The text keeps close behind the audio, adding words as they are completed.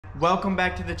Welcome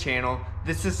back to the channel.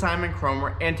 This is Simon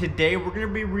Cromer, and today we're going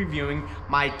to be reviewing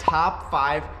my top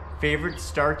 5 favorite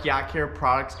Starke Yacht Care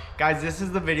products. Guys, this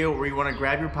is the video where you want to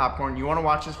grab your popcorn. You want to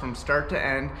watch this from start to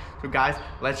end. So guys,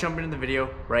 let's jump into the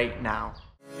video right now.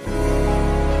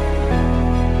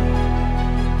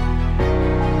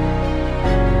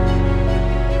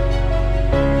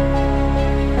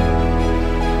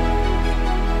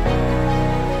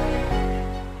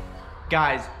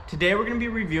 Guys, today we're going to be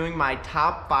reviewing my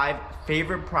top 5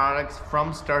 favorite products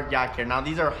from Starke Yacht Care. Now,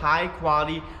 these are high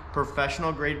quality,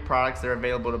 professional grade products. They're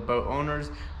available to boat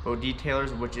owners, boat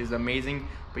detailers, which is amazing.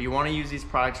 But you want to use these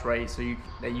products right so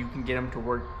that you can get them to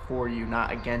work for you,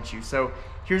 not against you. So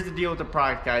here's the deal with the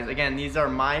product, guys. Again, these are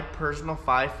my personal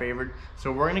 5 favorite. So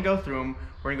we're going to go through them.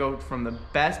 We're going to go from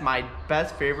my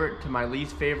best favorite to my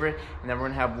least favorite, and then we're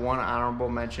going to have one honorable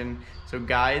mention. So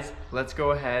guys, let's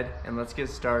go ahead and let's get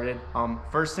started.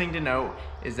 First thing to note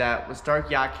is that with Starke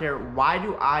Yacht Care, why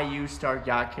do I use Starke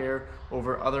Yacht Care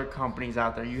over other companies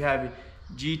out there? You have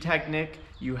G-Technic,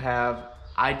 you have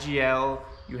IGL,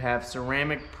 you have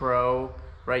Ceramic Pro,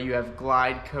 right? You have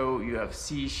Glide Coat, you have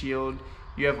Sea Shield,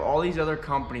 you have all these other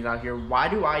companies out here. Why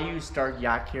do I use Starke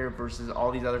Yacht Care versus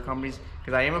all these other companies?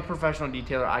 Because I am a professional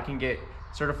detailer. I can get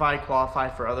certified,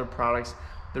 qualified for other products.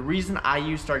 The reason I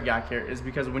use Starke Yacht Care is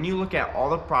because when you look at all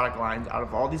the product lines out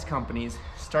of all these companies,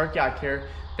 Starke Yacht Care,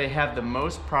 they have the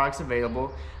most products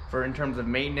available for in terms of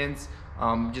maintenance,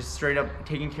 just straight up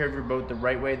taking care of your boat the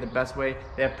right way, the best way.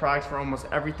 They have products for almost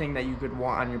everything that you could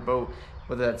want on your boat,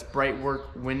 whether that's bright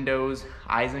work, windows,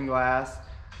 isinglass,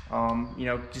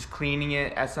 just cleaning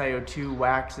it, SiO2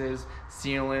 waxes,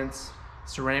 sealants,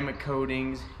 ceramic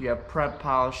coatings, you have prep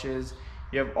polishes,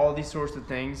 you have all these sorts of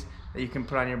things that you can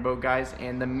put on your boat, guys.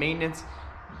 And the maintenance,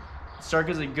 Starke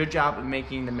does a good job of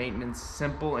making the maintenance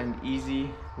simple and easy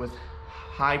with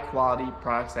high quality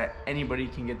products that anybody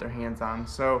can get their hands on.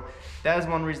 So that is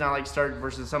one reason I like Starke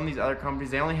versus some of these other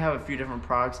companies. They only have a few different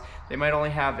products. They might only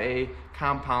have a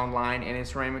compound line and a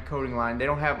ceramic coating line. They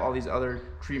don't have all these other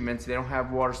treatments. They don't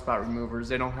have water spot removers.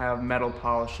 They don't have metal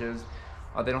polishes.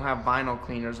 They don't have vinyl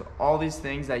cleaners. All these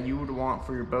things that you would want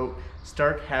for your boat,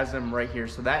 Starke has them right here.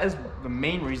 So that is the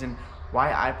main reason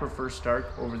why I prefer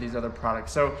Starke over these other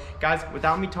products. So guys,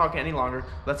 without me talking any longer,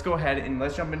 let's go ahead and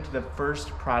let's jump into the first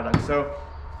product. So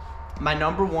my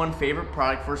number 1 favorite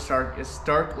product for Starke is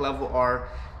Starke Level R.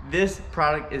 This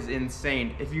product is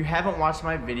insane. If you haven't watched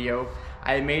my video,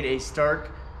 I made a Starke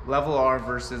Level R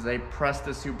versus a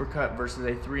Presta Supercut versus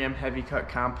a 3M Heavy Cut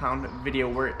Compound video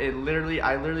where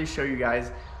I literally show you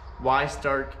guys why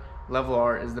Starke Level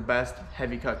R is the best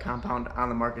heavy cut compound on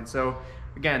the market. So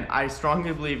again, I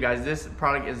strongly believe, guys, this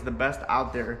product is the best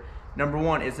out there. Number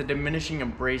 1, it's a diminishing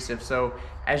abrasive. So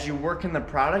as you work in the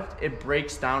product, it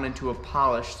breaks down into a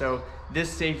polish. So this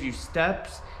saves you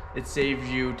steps, it saves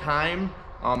you time,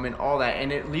 and all that,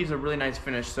 and it leaves a really nice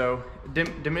finish. So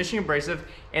diminishing abrasive,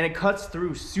 and it cuts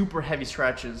through super heavy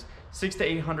scratches, 600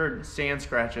 to 800 sand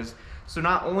scratches. So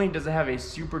not only does it have a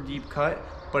super deep cut,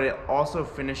 but it also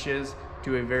finishes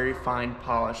to a very fine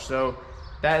polish. So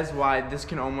that is why this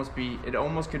can almost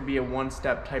could be a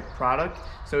one-step type product.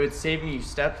 So it's saving you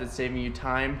steps, it's saving you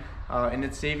time, and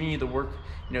it's saving you the work.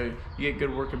 You get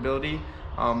good workability,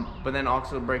 but then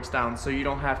also it breaks down. So you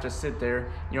don't have to sit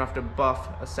there, you don't have to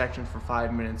buff a section for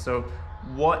 5 minutes. So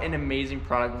what an amazing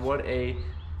product, what a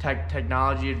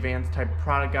technology advanced type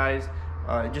product, guys.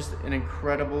 Just an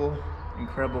incredible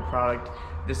product.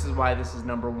 This is why this is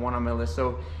number 1 on my list.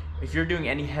 So if you're doing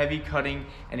any heavy cutting,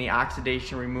 any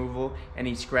oxidation removal,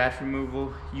 any scratch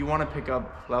removal, you want to pick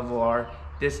up Level R.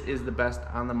 This is the best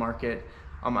on the market.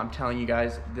 I'm telling you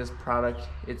guys, this product,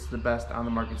 it's the best on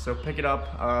the market. So pick it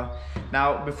up.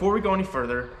 Now, before we go any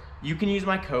further, you can use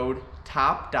my code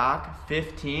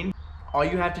topdock15. All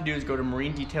you have to do is go to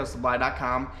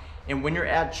marinedetailsupply.com, and when you're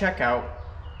at checkout,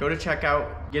 go to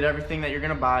checkout, get everything that you're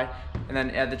gonna buy, and then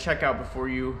at the checkout, before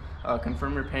you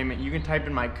confirm your payment, you can type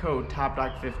in my code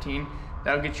topdock15.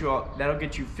 That'll get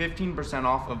you 15%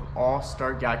 off of all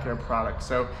Starke Yacht Care products.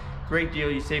 So great deal.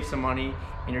 You save some money,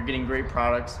 and you're getting great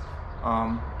products.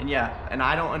 And yeah, and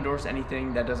I don't endorse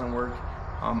anything that doesn't work.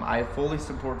 I fully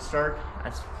support Starke.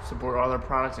 I support all their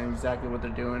products and exactly what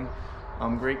they're doing.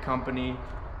 Great company.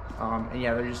 And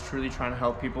yeah, they're just truly trying to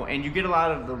help people. And you get a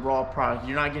lot of the raw product.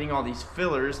 You're not getting all these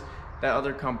fillers that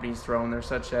other companies throw in there,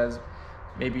 such as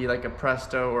maybe like a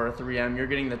Presto or a 3M. You're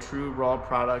getting the true raw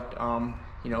product.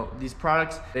 These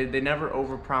products, they never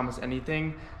overpromise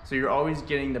anything. So you're always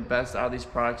getting the best out of these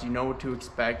products. You know what to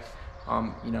expect.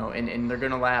 And they're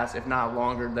gonna last, if not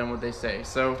longer than what they say.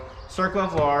 So Starke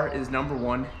Level R is number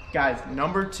 1. Guys,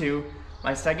 number 2,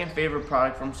 my second favorite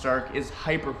product from Starke is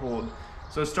Hyper Hold.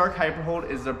 So Starke Hyperhold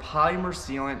is their polymer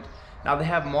sealant. Now they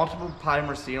have multiple polymer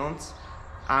sealants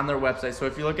on their website. So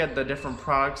if you look at the different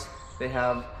products, they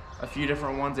have a few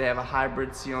different ones. They have a hybrid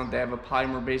sealant, they have a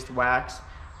polymer-based wax.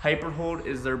 Hyperhold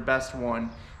is their best one.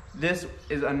 This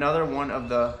is another one of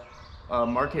the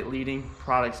market-leading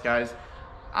products, guys.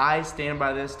 I stand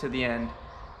by this to the end.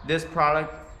 This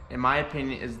product, in my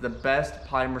opinion, is the best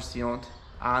polymer sealant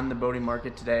on the boating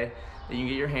market today that you can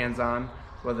get your hands on,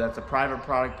 whether that's a private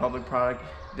product, public product.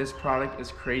 This product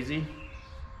is crazy.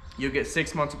 You'll get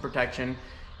 6 months of protection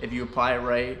if you apply it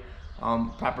right,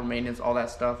 proper maintenance, all that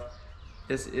stuff.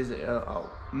 This is an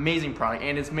amazing product,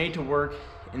 and it's made to work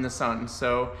in the sun.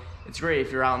 So it's great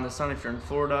if you're out in the sun, if you're in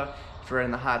Florida, if you're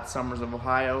in the hot summers of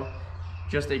Ohio.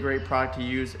 Just a great product to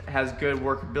use. It has good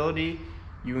workability.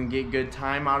 You can get good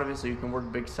time out of it, so you can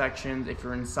work big sections. If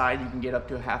you're inside, you can get up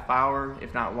to a half hour,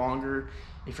 if not longer.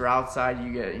 If you're outside,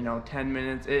 you get 10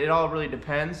 minutes. It all really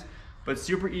depends, but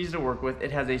super easy to work with.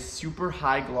 It has a super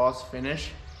high gloss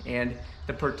finish, and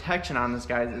the protection on this,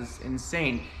 guys, is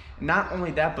insane. Not only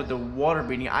that, but the water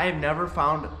beading. I have never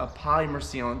found a polymer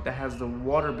sealant that has the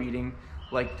water beading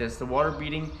like this. The water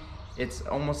beading, it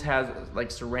almost has like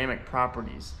ceramic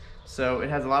properties. So it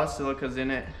has a lot of silicas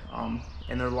in it,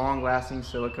 and they're long-lasting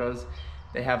silicas.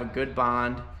 They have a good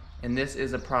bond, and this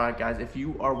is a product, guys. If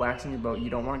you are waxing your boat, you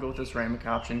don't want to go with the ceramic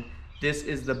option. This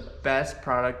is the best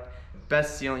product,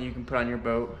 best sealant you can put on your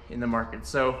boat in the market.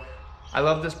 So I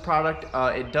love this product.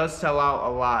 It does sell out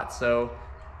a lot. So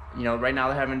right now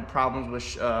they're having problems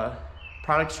with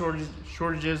product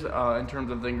shortages in terms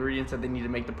of the ingredients that they need to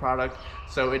make the product.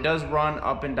 So it does run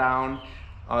up and down.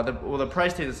 The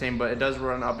price stays the same, but it does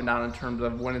run up and down in terms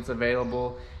of when it's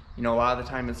available. A lot of the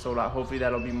time it's sold out. Hopefully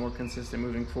that'll be more consistent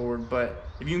moving forward. But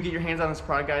if you can get your hands on this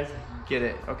product, guys, get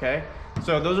it, okay?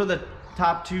 So those are the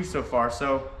top 2 so far.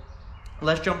 So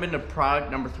let's jump into product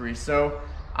number 3. So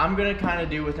I'm gonna kind of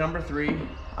do with number 3,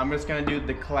 I'm just gonna do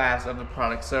the class of the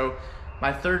product. So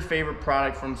my third favorite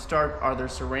product from Starke are their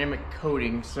ceramic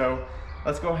coatings. So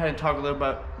let's go ahead and talk a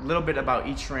little bit about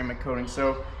each ceramic coating.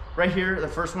 So right here, the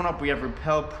first one up, we have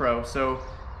Repel Pro. So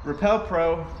Repel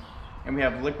Pro, and we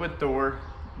have Liquid Thor.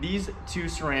 These 2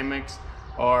 ceramics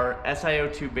are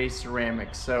SiO2 based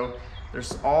ceramics. So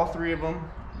there's all 3 of them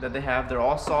that they have. They're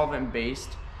all solvent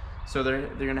based. So they're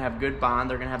gonna have good bond.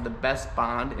 They're gonna have the best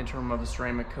bond in terms of a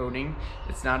ceramic coating.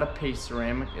 It's not a paste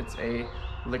ceramic, it's a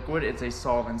liquid, it's a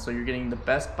solvent. So you're getting the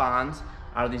best bonds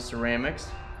out of these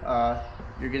ceramics.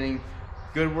 You're getting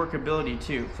good workability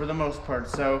too, for the most part.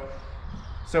 So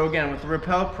again, with the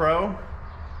Repel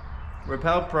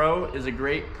Pro is a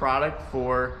great product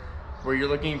for where you're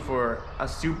looking for a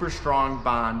super strong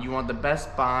bond. You want the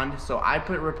best bond. So I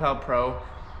put Repel Pro,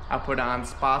 I put it on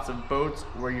spots of boats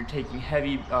where you're taking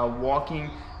heavy walking,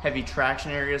 heavy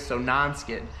traction areas, so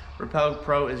non-skid. Repel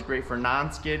Pro is great for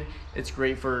non-skid. It's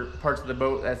great for parts of the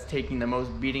boat that's taking the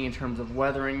most beating in terms of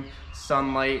weathering,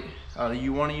 sunlight.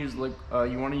 You want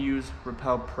to use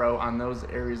Repel Pro on those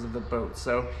areas of the boat.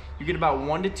 So you get about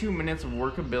 1 to 2 minutes of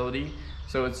workability.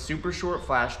 So it's super short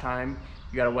flash time.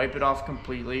 You got to wipe it off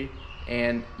completely.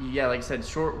 And yeah, like I said,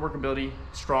 short workability,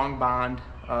 strong bond.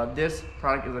 This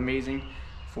product is amazing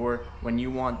for when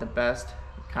you want the best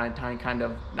kind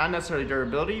of not necessarily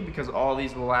durability, because all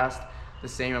these will last the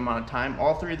same amount of time.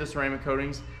 All 3 of the ceramic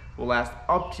coatings will last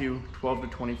up to 12 to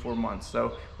 24 months.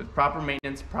 So with proper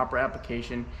maintenance, proper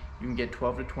application, you can get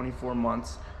 12 to 24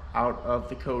 months out of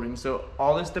the coating. So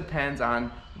all this depends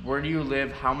on where do you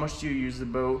live, how much do you use the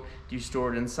boat, do you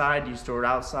store it inside, do you store it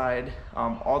outside,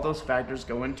 all those factors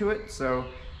go into it. So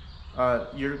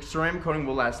your ceramic coating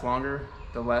will last longer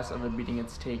the less of a beating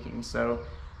it's taking. So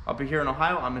up here in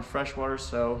Ohio, I'm in freshwater,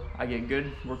 so I get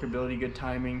good workability, good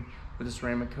timing with the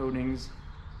ceramic coatings.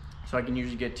 So I can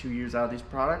usually get 2 years out of these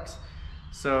products.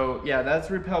 So yeah, that's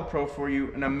Repel Pro for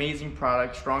you. An amazing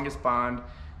product, strongest bond,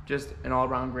 just an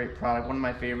all-around great product, one of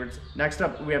my favorites. Next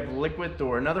up, we have Liquid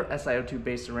Thor, another SiO2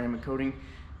 based ceramic coating.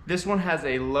 This one has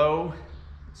a low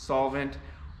solvent,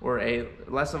 or a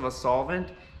less of a solvent.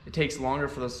 It takes longer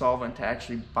for the solvent to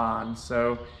actually bond.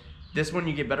 So this one,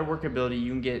 you get better workability.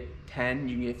 You can get 10,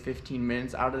 you can get 15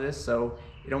 minutes out of this. So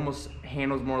it almost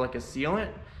handles more like a sealant.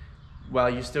 While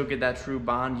you still get that true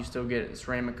bond, you still get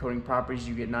ceramic coating properties,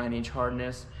 you get 9-inch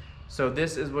hardness. So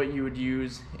this is what you would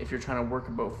use if you're trying to work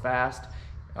a boat fast.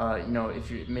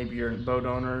 If maybe you're a boat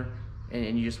owner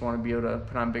and you just want to be able to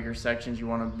put on bigger sections, you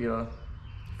want to be able to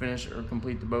finish or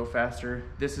complete the boat faster.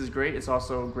 This is great. It's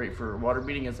also great for water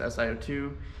beating. It's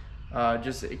SiO2.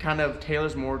 It kind of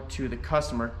tailors more to the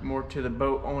customer, more to the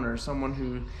boat owner, someone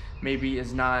who maybe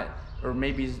is not or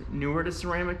maybe is newer to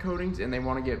ceramic coatings and they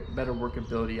want to get better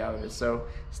workability out of it. So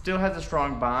still has a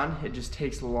strong bond, it just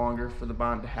takes longer for the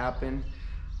bond to happen.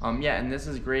 Yeah, and this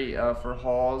is great for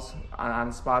hauls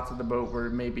on spots of the boat where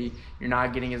maybe you're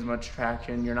not getting as much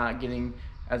traction, you're not getting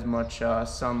as much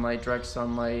sunlight, direct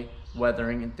sunlight,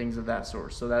 weathering, and things of that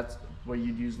sort. So that's what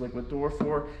you'd use Liquid Door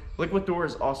for. Liquid Door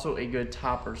is also a good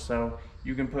topper, so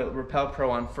you can put Repel Pro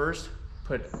on first,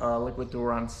 put Liquid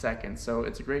Door on second. So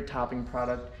it's a great topping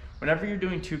product. Whenever you're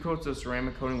doing 2 coats of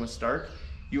ceramic coating with Starke,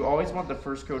 you always want the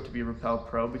first coat to be Repel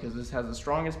Pro because this has the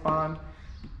strongest bond,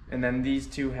 and then these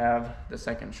two have the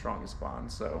second strongest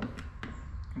bond. So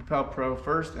Repel Pro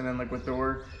first and then Liquid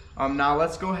Door. Now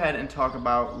let's go ahead and talk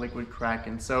about Liquid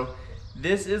Kraken. So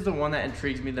this is the one that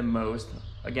intrigues me the most.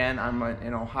 Again, I'm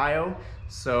in Ohio,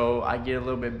 so I get a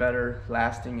little bit better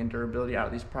lasting and durability out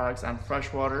of these products on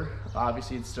freshwater.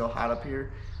 Obviously it's still hot up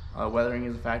here. Weathering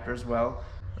is a factor as well.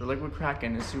 The Liquid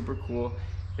Kraken is super cool.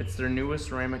 It's their newest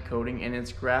ceramic coating and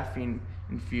it's graphene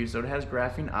infused. So it has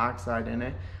graphene oxide in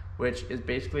it, which is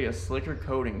basically a slicker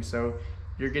coating. So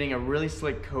you're getting a really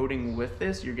slick coating with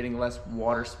this, you're getting less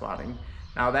water spotting.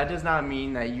 Now that does not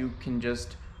mean that you can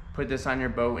just put this on your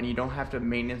boat and you don't have to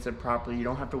maintenance it properly, you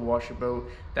don't have to wash your boat.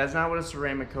 That's not what a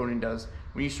ceramic coating does.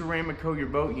 When you ceramic coat your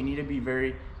boat, you need to be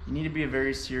a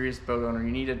very serious boat owner.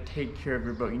 You need to take care of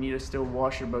your boat. You need to still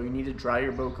wash your boat. You need to dry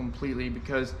your boat completely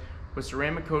because with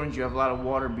ceramic coatings you have a lot of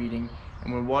water beading,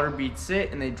 and when water beads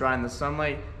sit and they dry in the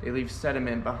sunlight, they leave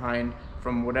sediment behind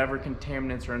from whatever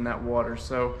contaminants are in that water.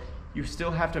 So you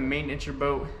still have to maintenance your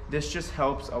boat. This just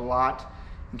helps a lot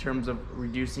in terms of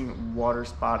reducing water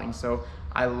spotting. So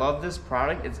I love this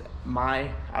product. It's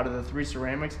out of the 3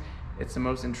 ceramics, it's the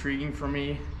most intriguing for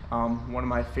me. One of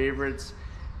my favorites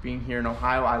being here in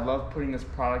Ohio. I love putting this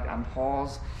product on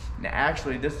hauls. And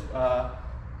actually this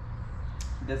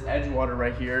Edgewater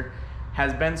right here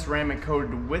has been ceramic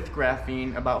coated with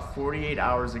graphene about 48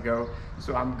 hours ago.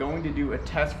 So I'm going to do a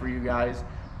test for you guys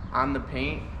on the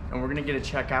paint and we're gonna get to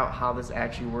check out how this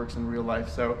actually works in real life.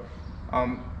 So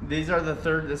this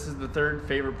is the third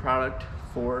favorite product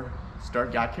for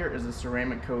Starke Yacht Care is the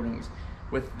ceramic coatings,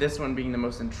 with this one being the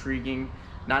most intriguing,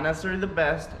 not necessarily the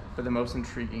best, but the most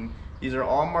intriguing. These are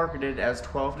all marketed as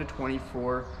 12 to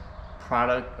 24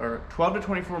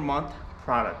 month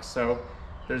products. So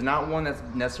there's not one that's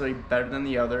necessarily better than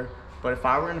the other, but if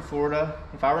I were in Florida,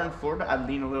 I'd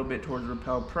lean a little bit towards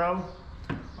Repel Pro,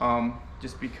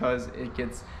 just because it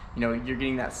gets, you're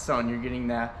getting that sun, you're getting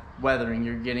that weathering,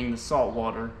 you're getting the salt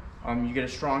water, you get a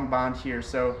strong bond here.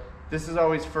 So this is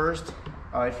always first.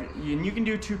 You can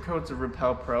do 2 coats of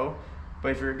Repel Pro,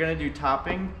 but if you're gonna do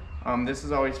topping, this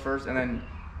is always first. And then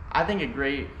I think a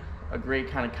great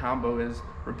kind of combo is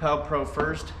Repel Pro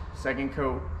first, second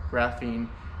coat graphene.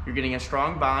 You're getting a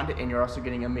strong bond and you're also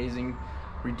getting amazing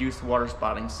reduced water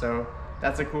spotting. So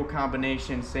that's a cool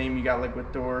combination. Same, you got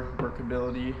Liquid Door,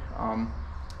 workability,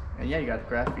 and yeah, you got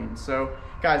graphene. So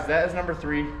guys, that is number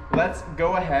 3. Let's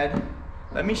go ahead.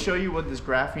 Let me show you what this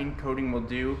graphene coating will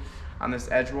do on this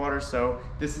Edgewater. So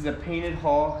this is a painted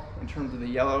hull in terms of the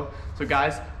yellow. So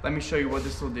guys, let me show you what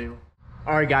this will do.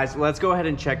 All right guys, let's go ahead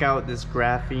and check out this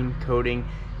graphene coating.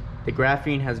 The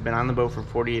graphene has been on the boat for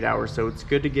 48 hours, so it's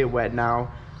good to get wet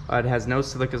now. It has no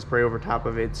silica spray over top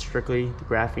of it, it's strictly the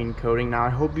graphene coating. Now I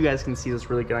hope you guys can see this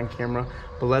really good on camera,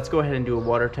 but let's go ahead and do a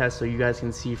water test so you guys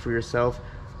can see for yourself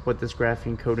what this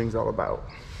graphene coating is all about.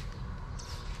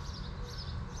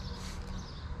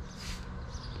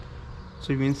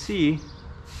 So you can see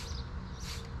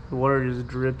the water just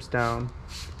drips down.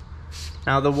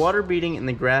 Now the water beading in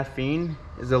the graphene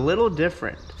is a little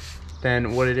different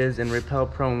than what it is in Repel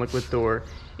Pro and Liquid Door.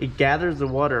 It gathers the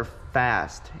water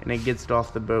fast and it gets it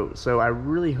off the boat. So I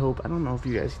really hope, I don't know if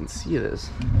you guys can see this.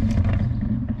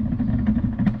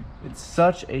 It's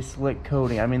such a slick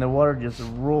coating. I mean, the water just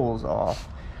rolls off.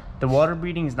 The water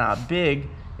beading is not big,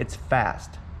 it's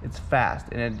fast. It's fast,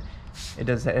 and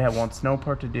it wants no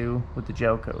part to do with the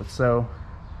gel coat. So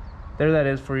there that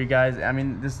is for you guys. I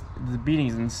mean, the beading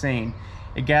is insane.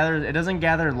 It doesn't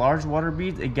gather large water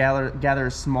beads, it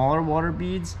gathers smaller water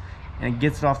beads, and it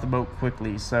gets it off the boat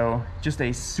quickly. So just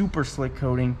a super slick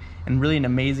coating and really an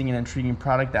amazing and intriguing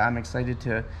product that I'm excited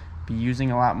to be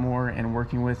using a lot more and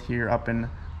working with here up in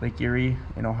Lake Erie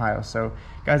in Ohio. So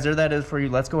guys, there that is for you.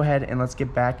 Let's go ahead and let's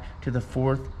get back to the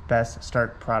 4th best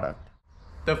Starke product.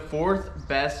 The 4th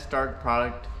best Starke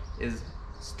product is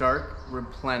Starke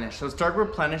Replenish. So Starke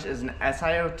Replenish is an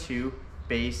SiO2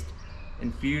 based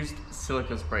infused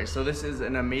silica spray. So this is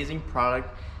an amazing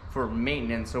product for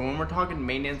maintenance. So when we're talking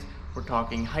maintenance, we're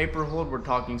talking hyper hold, we're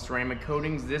talking ceramic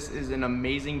coatings. This is an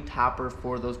amazing topper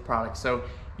for those products. So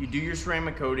you do your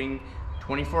ceramic coating,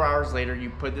 24 hours later, you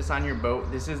put this on your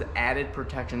boat. This is added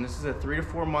protection. This is a 3 to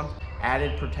 4 month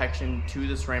added protection to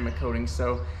the ceramic coating.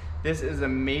 So this is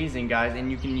amazing, guys,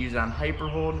 and you can use it on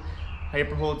Hyperhold.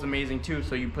 Hyperhold's amazing too.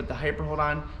 So you put the Hyperhold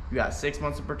on, you got 6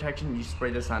 months of protection, you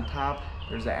spray this on top,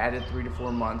 there's an added 3 to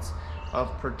 4 months of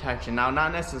protection. Now,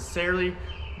 not necessarily,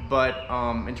 but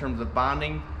in terms of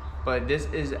bonding, but this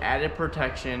is added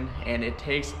protection, and it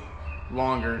takes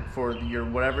longer for your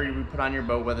whatever you put on your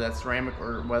boat, whether that's ceramic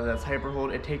or whether that's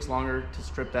Hyperhold. It takes longer to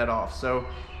strip that off. So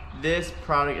this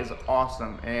product is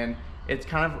awesome, and it's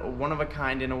kind of one of a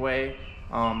kind in a way.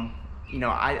 You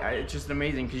know, it's just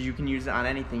amazing because you can use it on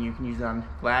anything. You can use it on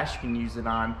glass, you can use it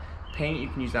on paint, you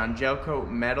can use it on gel coat,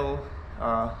 metal,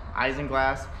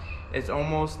 isinglass. It's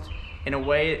almost, in a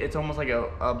way, it's almost like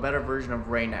a better version of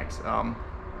Rain-X.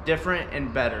 Different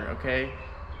and better, okay?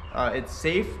 It's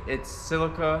safe, it's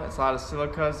silica, it's a lot of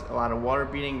silicas, a lot of water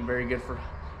beading, very good for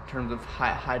in terms of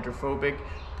hydrophobic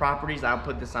properties. I'll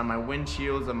put this on my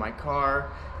windshields of my car,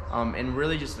 and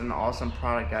really just an awesome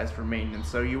product, guys, for maintenance.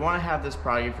 So you want to have this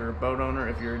product if you're a boat owner,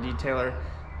 if you're a detailer.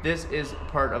 This is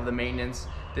part of the maintenance.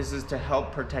 This is to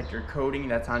help protect your coating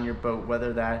that's on your boat,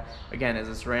 whether that, again, is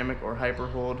a ceramic or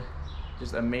Hyperhold.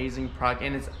 Just amazing product,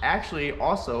 and it's actually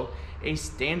also a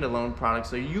standalone product,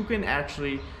 so you can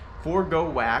actually forego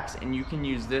wax and you can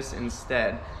use this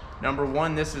instead. Number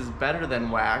one, this is better than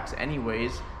wax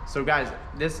anyways. So guys,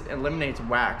 this eliminates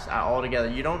wax altogether.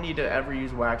 You don't need to ever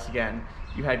use wax again.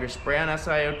 You have your spray on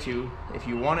SiO2. If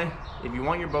you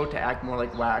want your boat to act more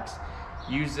like wax,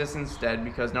 use this instead,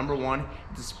 because number one,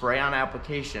 it's a spray on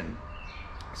application.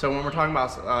 So when we're talking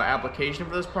about application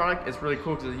for this product, it's really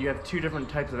cool because you have two different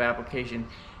types of application.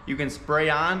 You can spray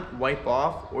on, wipe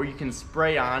off, or you can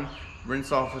spray on,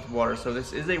 rinse off with water. So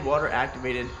this is a water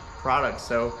activated product,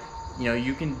 so you know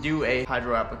you can do a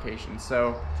hydro application.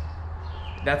 So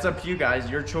that's up to you guys,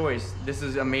 your choice. This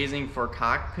is amazing for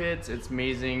cockpits. It's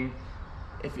amazing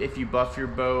if you buff your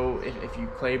boat, if you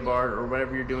clay bar or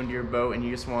whatever you're doing to your boat and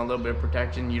you just want a little bit of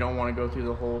protection. You don't want to go through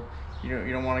the whole you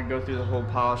don't want to go through the whole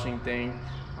polishing thing.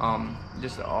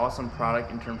 Just an awesome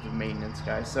product in terms of maintenance,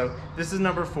 guys. So this is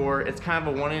number 4. It's kind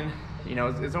of a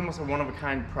it's almost a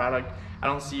one-of-a-kind product. I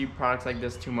don't see products like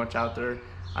this too much out there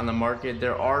on the market.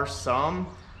 There are some,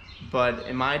 but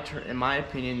in my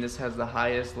opinion, this has the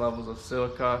highest levels of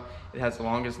silica. It has the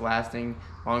longest lasting,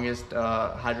 longest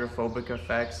hydrophobic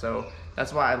effect. So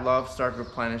that's why I love Starke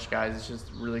Replenish, guys. It's just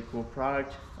a really cool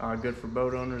product. Good for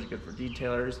boat owners, good for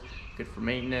detailers, good for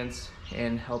maintenance,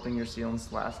 and helping your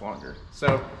sealants last longer.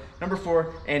 So number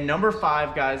 4 and number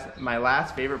 5, guys, my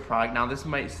last favorite product. Now this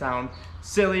might sound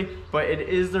silly, but it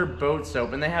is their boat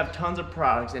soap, and they have tons of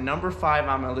products. And number 5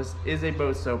 on my list is a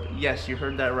boat soap. Yes, you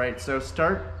heard that right. So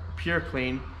Starke Pure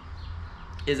Clean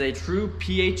is a true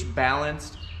pH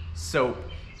balanced soap.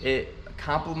 It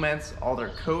complements all their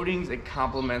coatings, it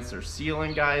complements their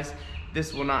sealing, guys.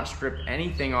 This will not strip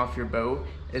anything off your boat.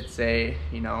 It's a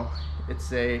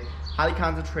highly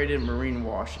concentrated marine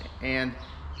wash, and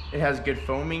it has good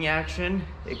foaming action.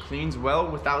 It cleans well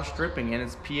without stripping, and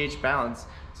it's pH balanced.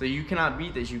 So you cannot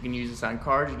beat this. You can use this on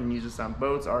cars, you can use this on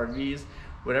boats, RVs,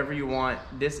 whatever you want.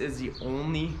 This is the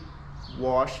only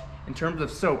wash, in terms of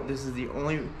soap, this is the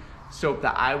only soap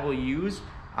that I will use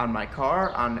on my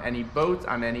car, on any boats,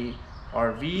 on any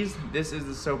RVs. This is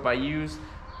the soap I use.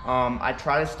 I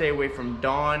try to stay away from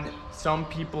Dawn. Some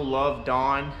people love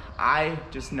Dawn. I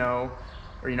just know,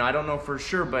 or I don't know for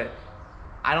sure, but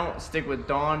I don't stick with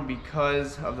Dawn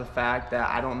because of the fact that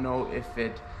I don't know if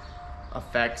it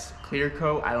affects clear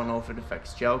coat. I don't know if it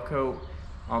affects gel coat.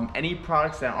 Any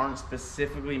products that aren't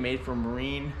specifically made for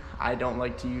marine, I don't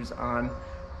like to use on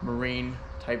marine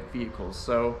type vehicles.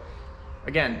 So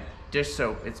again, dish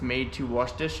soap, it's made to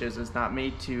wash dishes. It's not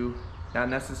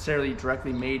necessarily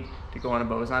directly made to go on a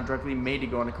boat. It's not directly made to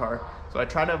go on a car. So I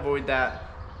try to avoid that.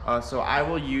 So I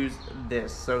will use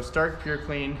this. So Starke Pure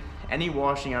Clean, any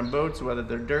washing on boats, whether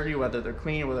they're dirty, whether they're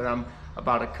clean, whether I'm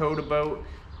about to coat a boat,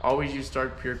 always use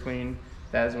Starke Pure Clean.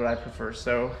 That is what I prefer.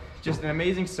 So just an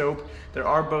amazing soap. There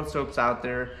are boat soaps out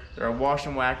there. There are wash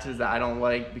and waxes that I don't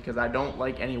like because I don't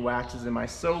like any waxes in my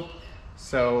soap.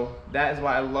 So that is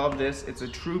why I love this. It's a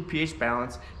true pH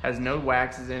balance, has no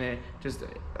waxes in it, just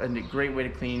a great way to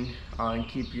clean and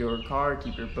keep your car,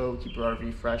 keep your boat, keep your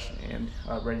RV fresh and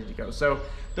ready to go. So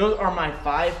those are my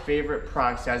 5 favorite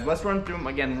products, guys. Let's run through them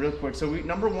again real quick. So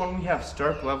number 1, we have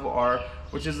Starke Level R,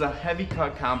 which is a heavy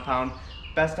cut compound,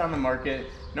 best on the market.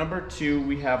 Number 2,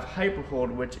 we have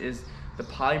Hyperhold, which is the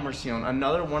polymer sealant,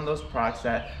 another one of those products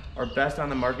that are best on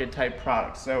the market type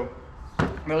products. So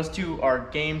those 2 are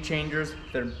game changers.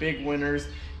 They're big winners.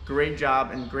 Great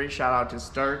job and great shout out to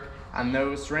Starke on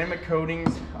those ceramic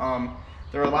coatings.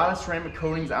 there are a lot of ceramic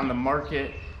coatings on the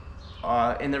market,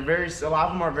 and a lot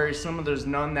of them are very similar. There's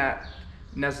none that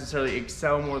necessarily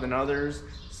excel more than others.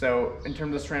 So in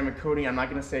terms of ceramic coating, I'm not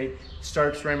gonna say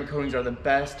Starke ceramic coatings are the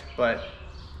best, but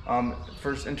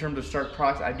first, in terms of Starke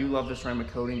products, I do love the ceramic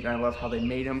coatings, and I love how they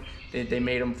made them. They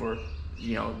made them for,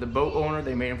 you know, the boat owner.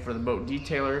 They made them for the boat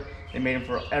detailer. They made them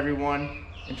for everyone.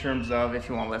 In terms of if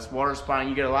you want less water spotting,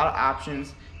 you get a lot of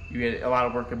options. You get a lot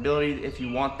of workability if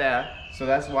you want that. So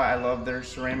that's why I love their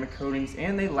ceramic coatings,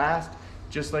 and they last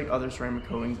just like other ceramic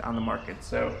coatings on the market.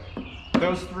 So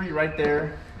those three right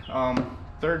there.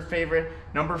 Third favorite,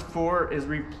 number 4 is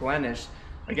Replenish.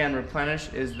 Again,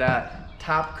 Replenish is that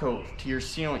top coat to your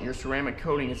sealant, your ceramic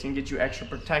coating. It's gonna get you extra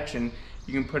protection.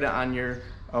 You can put it on your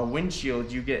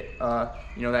windshield. You get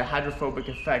you know, that hydrophobic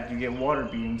effect. You get water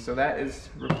beading. So that is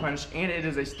Replenish, and it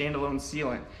is a standalone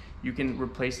sealant. You can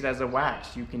replace it as a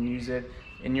wax. You can use it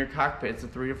in your cockpit. It's a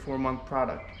 3 to 4 month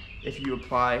product if you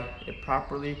apply it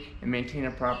properly and maintain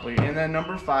it properly. And then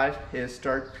number 5 is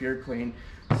Starke Pure Clean.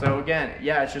 So again,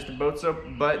 yeah, it's just a boat soap,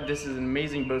 but this is an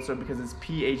amazing boat soap because it's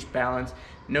pH balanced,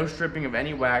 no stripping of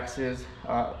any waxes,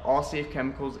 all safe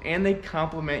chemicals, and they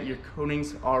complement your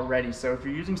coatings already. So if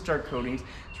you're using Starke coatings,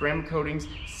 ceramic coatings,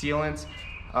 sealants,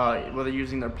 whether you're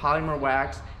using their polymer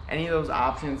wax, any of those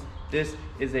options, this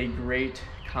is a great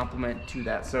complement to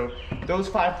that. So those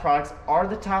 5 products are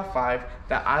the top 5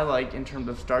 that I like in terms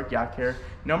of Starke Yacht Care.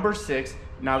 Number 6,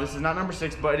 now this is not number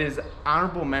 6, but it is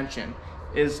honorable mention,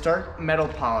 is Starke Metal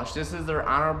Polish. This is their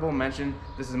honorable mention.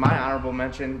 This is my honorable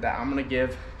mention that I'm gonna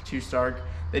give to Starke.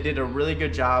 They did a really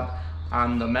good job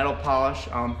on the metal polish.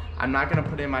 I'm not gonna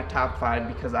put in my top 5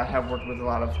 because I have worked with a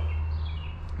lot of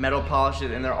metal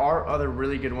polishes, and there are other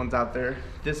really good ones out there.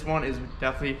 This one is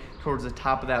definitely towards the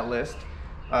top of that list.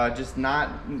 Just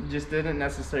didn't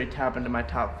necessarily tap into my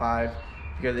top 5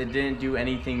 because it didn't do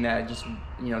anything that just,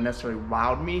 you know, necessarily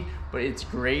wowed me, but it's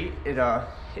great. It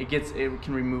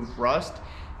can remove rust.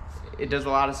 It does a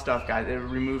lot of stuff, guys. It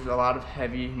removes a lot of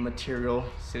heavy material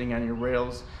sitting on your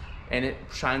rails, and it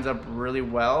shines up really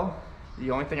well.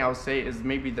 The only thing I would say is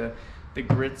maybe the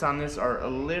grits on this are a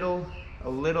little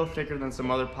thicker than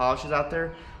some other polishes out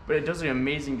there, but it does an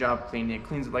amazing job cleaning. It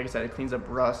cleans, like I said, it cleans up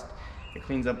rust. It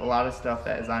cleans up a lot of stuff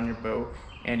that is on your boat,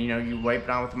 and you know, you wipe it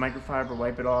on with a microfiber,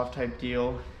 wipe it off type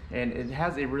deal, and it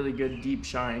has a really good deep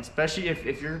shine, especially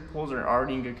if your poles are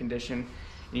already in good condition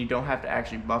and you don't have to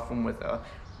actually buff them with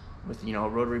you know, a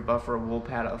rotary buffer, a wool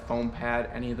pad, a foam pad,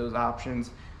 any of those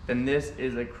options. Then this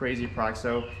is a crazy product.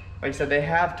 So like I said, they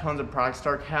have tons of products.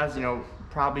 Starke has, you know,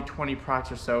 probably 20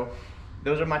 products or so.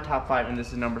 Those are my top 5, and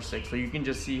this is number 6. So you can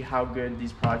just see how good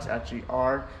these products actually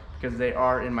are because they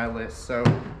are in my list. So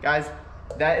guys,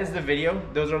 that is the video.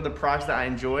 Those are the products that I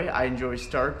enjoy. I enjoy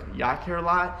Starke Yacht Care a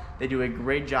lot. They do a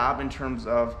great job in terms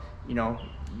of, you know,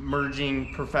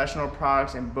 merging professional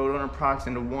products and boat owner products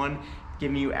into one,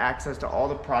 giving you access to all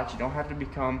the products. You don't have to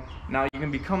become, now you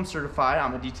can become certified.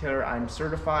 I'm a detailer, I'm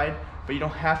certified, but you don't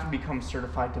have to become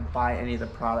certified to buy any of the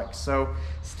products. So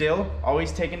still,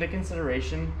 always take into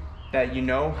consideration that you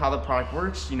know how the product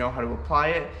works, you know how to apply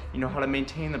it, you know how to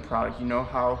maintain the product, you know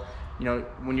how, you know,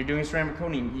 when you're doing ceramic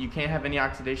coating, you can't have any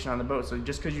oxidation on the boat. So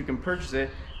just because you can purchase it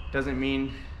doesn't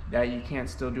mean that you can't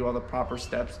still do all the proper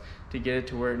steps to get it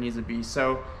to where it needs to be.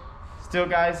 So still,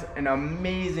 guys, an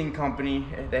amazing company.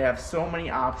 They have so many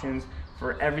options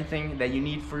for everything that you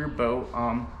need for your boat.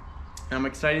 And I'm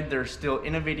excited. They're still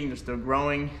innovating, they're still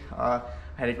growing. I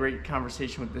had a great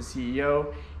conversation with the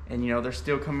CEO, and you know, they're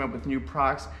still coming up with new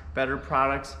products, better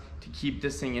products to keep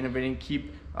this thing innovating,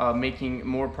 keep making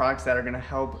more products that are going to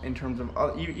help in terms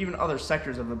of even other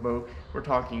sectors of the boat. We're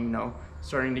talking, you know,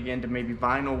 starting to get into maybe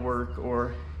vinyl work,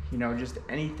 or you know, just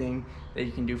anything that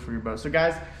you can do for your boat. So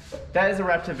guys, that is a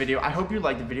wrap to the video. I hope you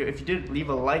liked the video. If you did, leave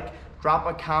a like, drop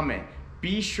a comment.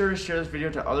 Be sure to share this video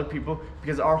to other people,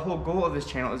 because our whole goal of this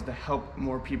channel is to help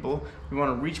more people. We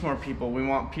want to reach more people. We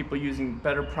want people using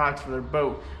better products for their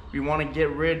boat. We want to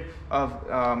get rid of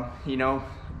you know,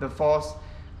 the false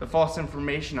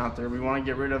information out there. We want to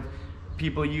get rid of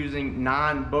people using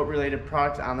non-boat related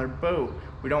products on their boat.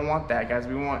 We don't want that, guys.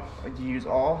 We want to use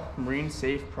all marine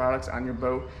safe products on your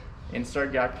boat, and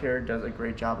Starke Yacht Care does a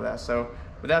great job of that. So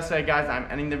with that said, guys, I'm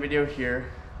ending the video here.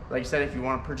 Like I said, if you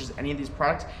want to purchase any of these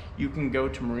products, you can go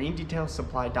to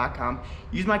marinedetailsupply.com.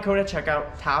 Use my code at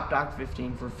checkout,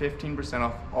 topdock15, for 15%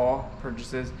 off all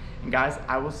purchases. And guys,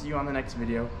 I will see you on the next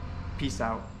video. Peace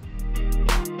out.